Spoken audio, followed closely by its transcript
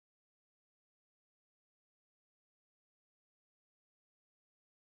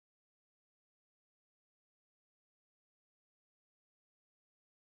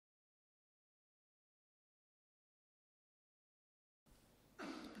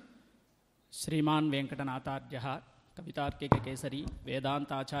श्रीमान वेंकटनाथार्यः कवितार्किककेसरी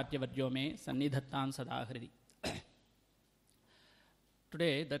वेदांताचार्यवर्यो मे सन्निधत्तां सदा हृदि.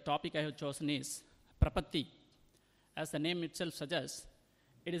 Today the topic I have chosen is Prapatti. As the name itself suggests,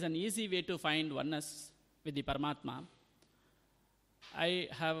 it is an easy way to find oneness with the Paramatma. I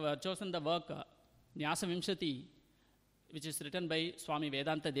have chosen the work Nyasa Vimshati, which is written by Swami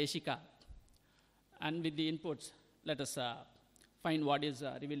Vedanta Deshika, and with the inputs let us find what is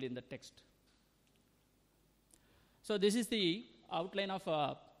revealed in the text. So this is the outline of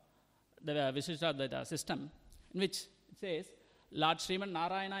the Visishta of the system, in which it says Lord Sriman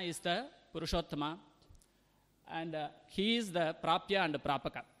Narayana is the Purushottama, and he is the Prapya and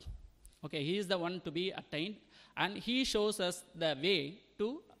Prapaka. Okay, he is the one to be attained, and he shows us the way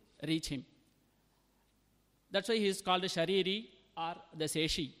to reach him. That's why he is called Shariri or the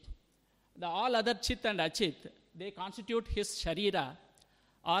Seshi. The all other Chit and Achit, they constitute his Sharira,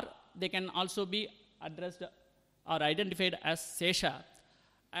 or they can also be addressed or identified as Sesha,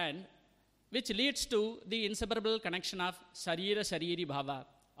 and which leads to the inseparable connection of Sharira Shariri Bhava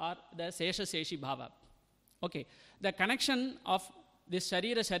or the Sesha Seshi Bhava. Okay, the connection of this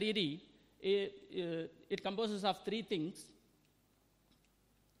Sharira Shariri, it composes of three things.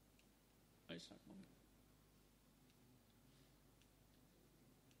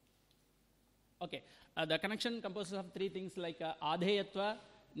 Okay, the connection composes of three things like Adheyatva,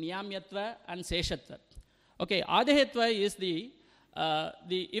 Niyamyatva, and Seshatva. Okay, Adheyatva is the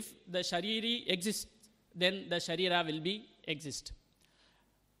if the Shariri exists, then the Sharira will be exist.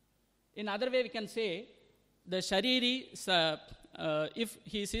 In other way, we can say the Shariri, if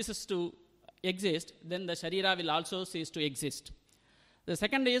he ceases to exist, then the Sharira will also cease to exist. The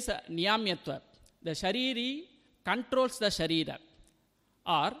second is Niyamyatva. The Shariri controls the Sharira,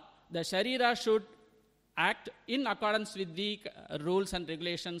 or the Sharira should act in accordance with the rules and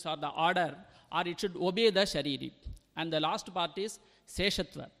regulations or the order, or it should obey the Shariri. And the last part is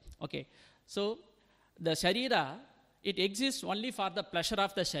Seshatva. Okay, so the Sharira, it exists only for the pleasure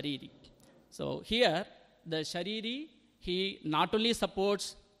of the Shariri. So here, the Shariri, he not only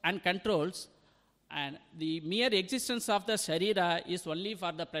supports and controls, and the mere existence of the Sharira is only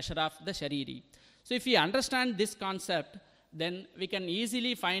for the pleasure of the Shariri. So if we understand this concept, then we can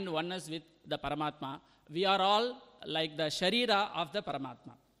easily find oneness with the Paramatma. We are all like the Sharira of the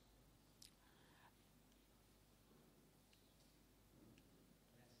Paramatma.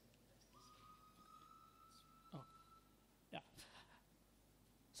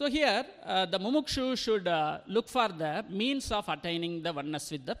 So here, the Mumukshu should look for the means of attaining the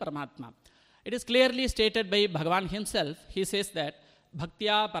oneness with the Paramatma. It is clearly stated by Bhagavan himself. He says that,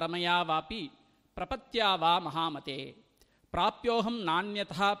 Bhaktya Paramaya Vapi Prapatya Va Mahamate Prapyoham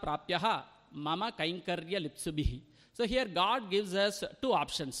Nanyatha Prapyaha Mama Kainkarya Lipsubihi. So here God gives us two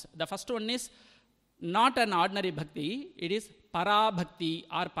options. The first one is not an ordinary bhakti, it is Para Bhakti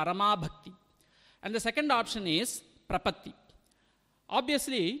or Parama Bhakti. And the second option is Prapatti.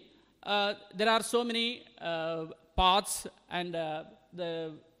 Obviously, there are so many paths, and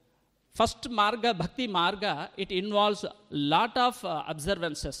the first marga, Bhakti marga, it involves a lot of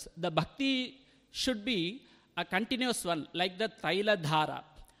observances. The Bhakti should be a continuous one, like the Taila Dhara.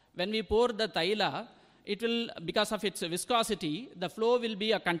 When we pour the Taila, it will, because of its viscosity, the flow will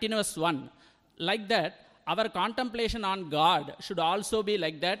be a continuous one. Like that, our contemplation on God should also be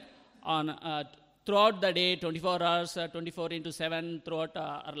like that on throughout the day, 24 hours, 24 into 7, throughout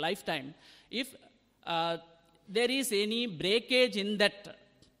our lifetime. If there is any breakage in that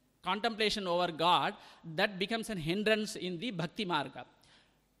contemplation over God, that becomes an hindrance in the Bhakti Marga.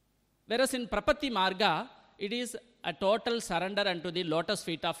 Whereas in Prapatti Marga, it is a total surrender unto the lotus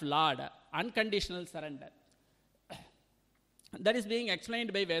feet of Lord, unconditional surrender. That is being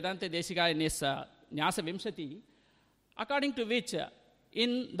explained by Vedanta Deshika in his Nyasa Vimshati, according to which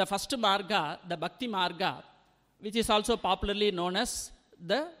in the first marga, the Bhakti Marga, which is also popularly known as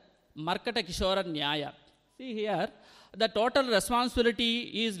the Markata Kishora Nyaya. See here, the total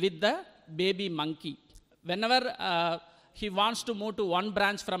responsibility is with the baby monkey. Whenever he wants to move to one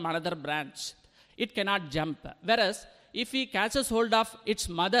branch from another branch, it cannot jump. Whereas, if he catches hold of its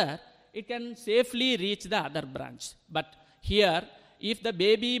mother, it can safely reach the other branch. But here, if the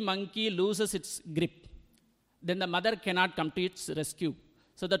baby monkey loses its grip, then the mother cannot come to its rescue.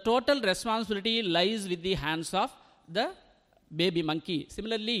 So the total responsibility lies with the hands of the baby monkey.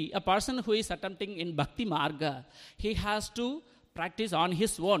 Similarly, a person who is attempting in Bhakti Marga, he has to practice on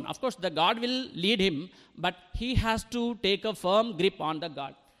his own. Of course, the God will lead him, but he has to take a firm grip on the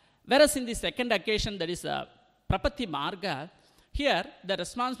God. Whereas in the second occasion, that is Prapatti Marga, here the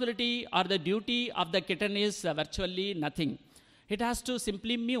responsibility or the duty of the kitten is virtually nothing. It has to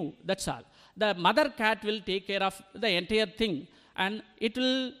simply mew, that's all. The mother cat will take care of the entire thing, and it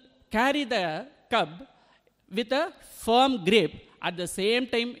will carry the cub with a firm grip. At the same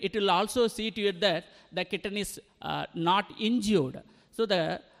time, it will also see to it that the kitten is not injured. So the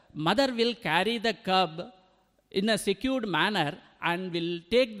mother will carry the cub in a secured manner and will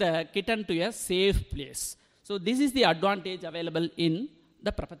take the kitten to a safe place. So this is the advantage available in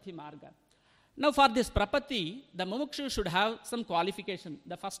the Prapatti Marga. Now for this Prapatti, the Mumukshu should have some qualification.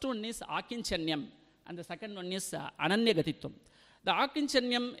 The first one is Akinchanyam and the second one is Ananya Gatitvam. The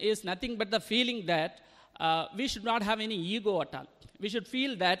Akinchanyam is nothing but the feeling that we should not have any ego at all. We should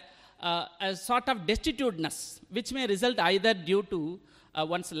feel that a sort of destituteness, which may result either due to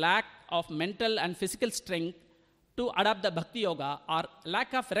one's lack of mental and physical strength to adopt the Bhakti Yoga, or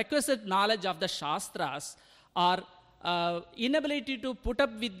lack of requisite knowledge of the Shastras, or inability to put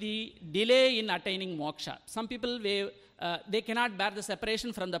up with the delay in attaining moksha. Some people, they cannot bear the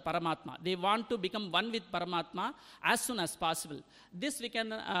separation from the Paramatma. They want to become one with Paramatma as soon as possible. This we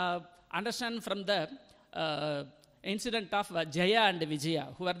can understand from the incident of Jaya and Vijaya,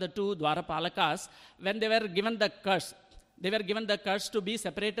 who are the two Dwarapalakas, when they were given the curse. They were given the curse to be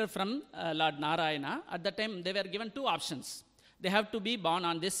separated from Lord Narayana. At that time, they were given two options. They have to be born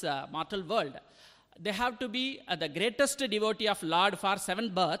on this mortal world. They have to be the greatest devotee of Lord for 7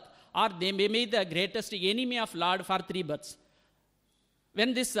 births, or they may be the greatest enemy of Lord for 3 births.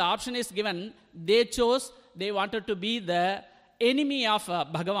 When this option is given, they chose, they wanted to be the enemy of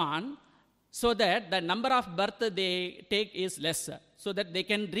Bhagavan, so that the number of births they take is less, so that they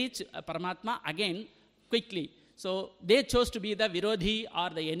can reach Paramatma again quickly. So they chose to be the Virodhi, or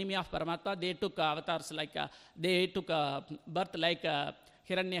the enemy of Paramatma. They took avatars like, they took birth like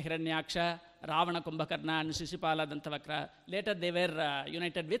Hiranyaksha, Ravana Kumbhakarna, and Shishipala Dantavakra. Later they were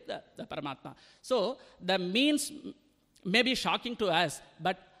united with the Paramatma. So the means may be shocking to us,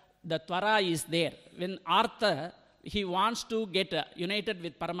 but the Tvara is there. When Artha, he wants to get united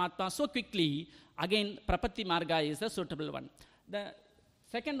with Paramatma so quickly, again Prapatti Marga is the suitable one. The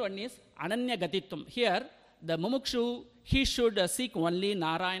second one is Ananya Gatitvam. Here, the Mumukshu, he should seek only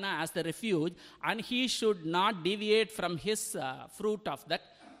Narayana as the refuge, and he should not deviate from his fruit of that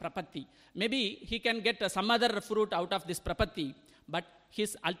Prapatti. Maybe he can get some other fruit out of this Prapatti, but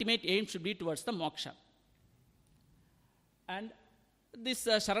his ultimate aim should be towards the moksha. And this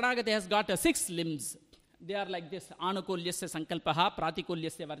Sharanagati has got 6 limbs. They are like this: Anukulyasya Sankalpaha,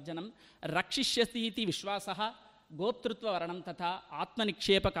 Pratikulyasya Varjanam, Rakshishyati iti Vishwasaha, Goptrutva Varanam Tatha,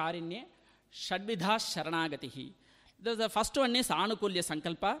 Atmanikshepa Karinye, Shadvidha Sharanagatihi. The first one is Anukulya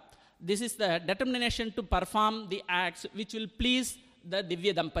Sankalpa. This is the determination to perform the acts which will please the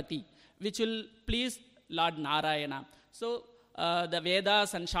Divya Dampati, which will please Lord Narayana. So the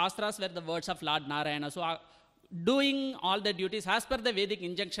Vedas and Shastras were the words of Lord Narayana. So doing all the duties as per the Vedic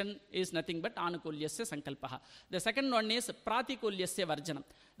injunction is nothing but Anukulyasya Sankalpaha. The second one is Pratikulyasya Varjanam.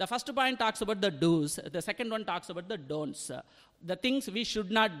 The first point talks about the do's. The second one talks about the don'ts. The things we should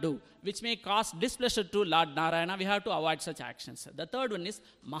not do, which may cause displeasure to Lord Narayana, we have to avoid such actions. The third one is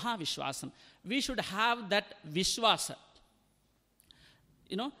Mahavishwasam. We should have that Vishwasa,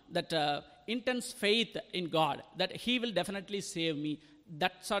 that intense faith in God, that He will definitely save me.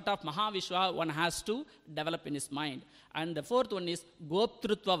 That sort of Mahavishwa one has to develop in his mind. And the fourth one is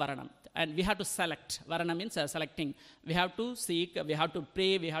Goptrutva Varanam. And we have to select. Varanam means selecting. We have to seek, we have to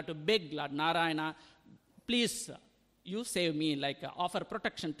pray, we have to beg Lord Narayana, please, you save me, like offer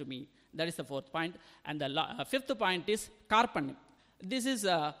protection to me. That is the fourth point. And the fifth point is Karpan. This is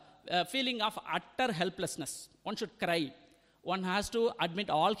a feeling of utter helplessness. One should cry. One has to admit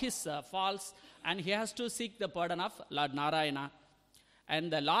all his faults, and he has to seek the pardon of Lord Narayana. And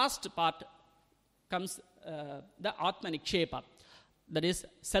the last part comes the Atmanikshepa, that is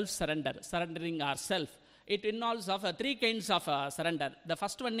self-surrender, surrendering ourselves. It involves of 3 kinds of surrender. The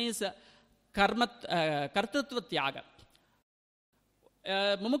first one is Kartritva Tyaga.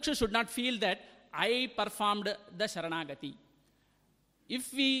 Mumukshu should not feel that I performed the Sharanagati.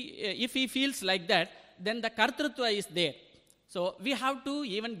 If he feels like that, then the Kartritva is there. So we have to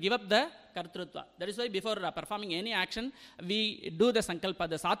even give up the Kartrutva. That is why before performing any action, we do the Sankalpa,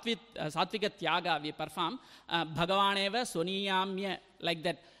 the Satvika Tyaga we perform. Bhagavaneva Soniyamya, like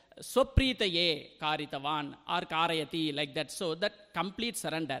that. Swapritaye Karitavan or Karayati, like that. So that complete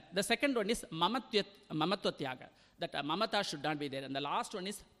surrender. The second one is Mamatva Tyaga. That Mamata should not be there. And the last one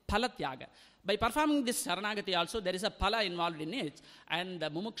is Phala Tyaga. By performing this Sharanagati also, there is a Phala involved in it. And the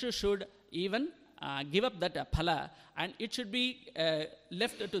Mumukshu should even give up that phala, and it should be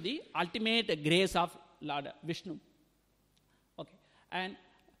left to the ultimate grace of Lord Vishnu. Okay, and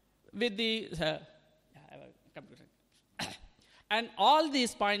with the And all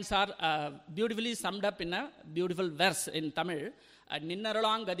these points are beautifully summed up in a beautiful verse in Tamil.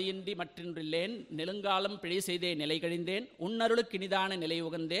 நின்னருளாங்கதியின்றி மற்றின்றில்லேன் நெடுங்காலம் பிழை செய்தே நிலை கழிந்தேன் உன்னருளுக்கு இனிதான நிலை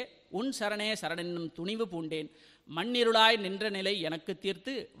உகந்தே உன் சரணே சரணென்னும் துணிவு பூண்டேன் மண்ணிருளாய் நின்ற நிலை எனக்கு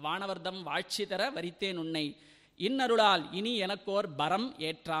தீர்த்து வானவர்தம் வாழ்ச்சி தர வரித்தேன் உன்னை இன்னருளால் இனி எனக்கோர் பரம்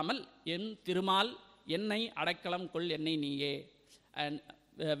ஏற்றாமல் என் திருமால் என்னை அடைக்கலம் கொள் என்னை நீயே. And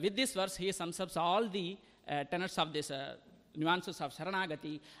with this verse he sums up all the tenets of this nuances of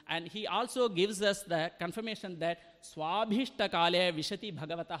Sharanagati, and he also gives us the confirmation that swabhishta kale vishati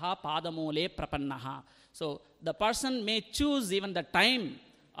bhagavataha padamole prapannaha. So the person may choose even the time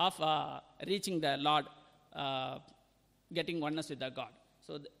of reaching the Lord, getting oneness with the God.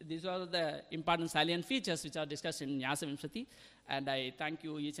 So these are the important salient features which are discussed in Nyasa Vimshati, and I thank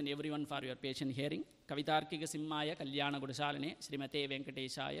you each and everyone for your patient hearing. Kavitarkika Simmaya Kalyana Gudasaline Srimate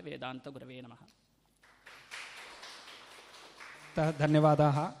Venkateshaya Vedanta Gurave Namaha.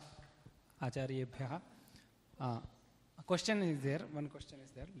 धन्यवादाः आचार्येभ्यः. Question is there. One question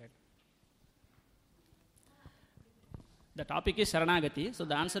is there. The topic is Sharanagati, so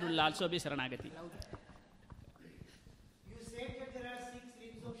the answer will also be Sharanagati. You said that there are 6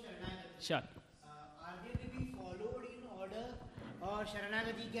 limbs of Sharanagati. Sure. Are they to be followed in order, or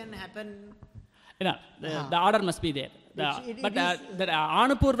Sharanagati can happen? The order must be there. The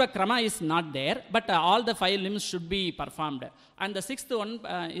Anupurva Krama is not there, but all the 5 limbs should be performed. And the 6th one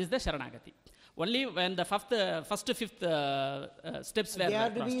is the Sharanagati. Only when the first to 5th steps were they are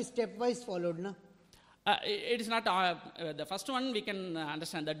to crossed. be stepwise followed, no? It is not the first one. We can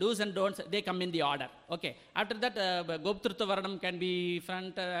understand the do's and don'ts. They come in the order. Okay. After that, Goptrutva Varanam can be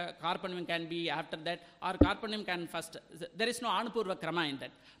front, Karpanam can be after that, or Karpanam can first. There is no Anupurva Krama in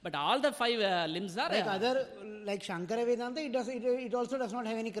that. But all the 5 limbs are like other, like Shankara Vedanta, it also does not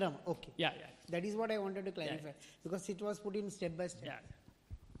have any krama. Okay. Yeah. That is what I wanted to clarify, because it was put in step by step. Yeah.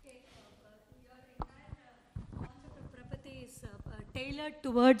 Your entire concept of Prapati is tailored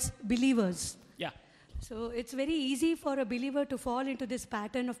towards believers. Yeah. So it's very easy for a believer to fall into this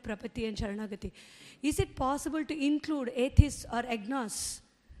pattern of Prapati and Sharanagati. Is it possible to include atheists or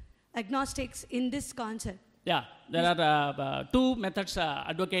agnostics in this concept? Yeah, there are 2 methods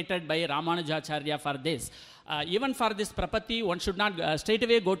advocated by Ramanujacharya for this. Even for this Prapati, one should not straight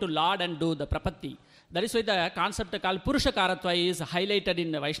away go to Lord and do the Prapati. That is why the concept called Purushakaratva is highlighted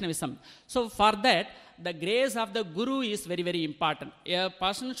in Vaishnavism. So for that, the grace of the Guru is very, very important. A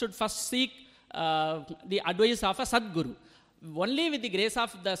person should first seek the advice of a Sadguru. Only with the grace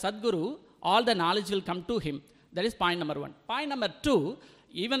of the Sadguru, all the knowledge will come to him. That is point number 1. Point number 2,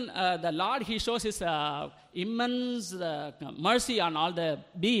 even the Lord, he shows his immense mercy on all the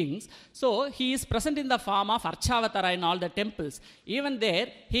beings. So he is present in the form of Archavatara in all the temples. Even there,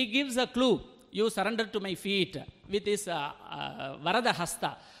 he gives a clue. You surrender to my feet with his Varada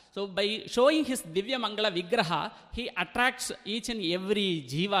Hasta. So by showing his Divya Mangala Vigraha, he attracts each and every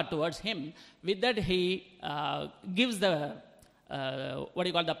jiva towards him. With that, he gives the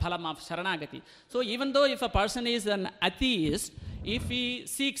the phalam of Sharanagati. So even though if a person is an atheist, if he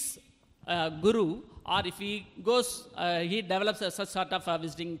seeks Guru, or if he goes, he develops such sort of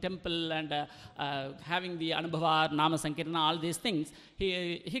visiting temple and having the Anubhava, Nama Sankirtana, all these things,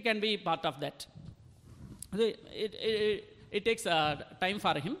 he can be part of that. It takes time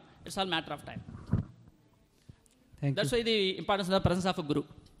for him. It's all matter of time. Thank That's you. why the importance of the presence of a Guru.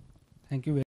 Thank you very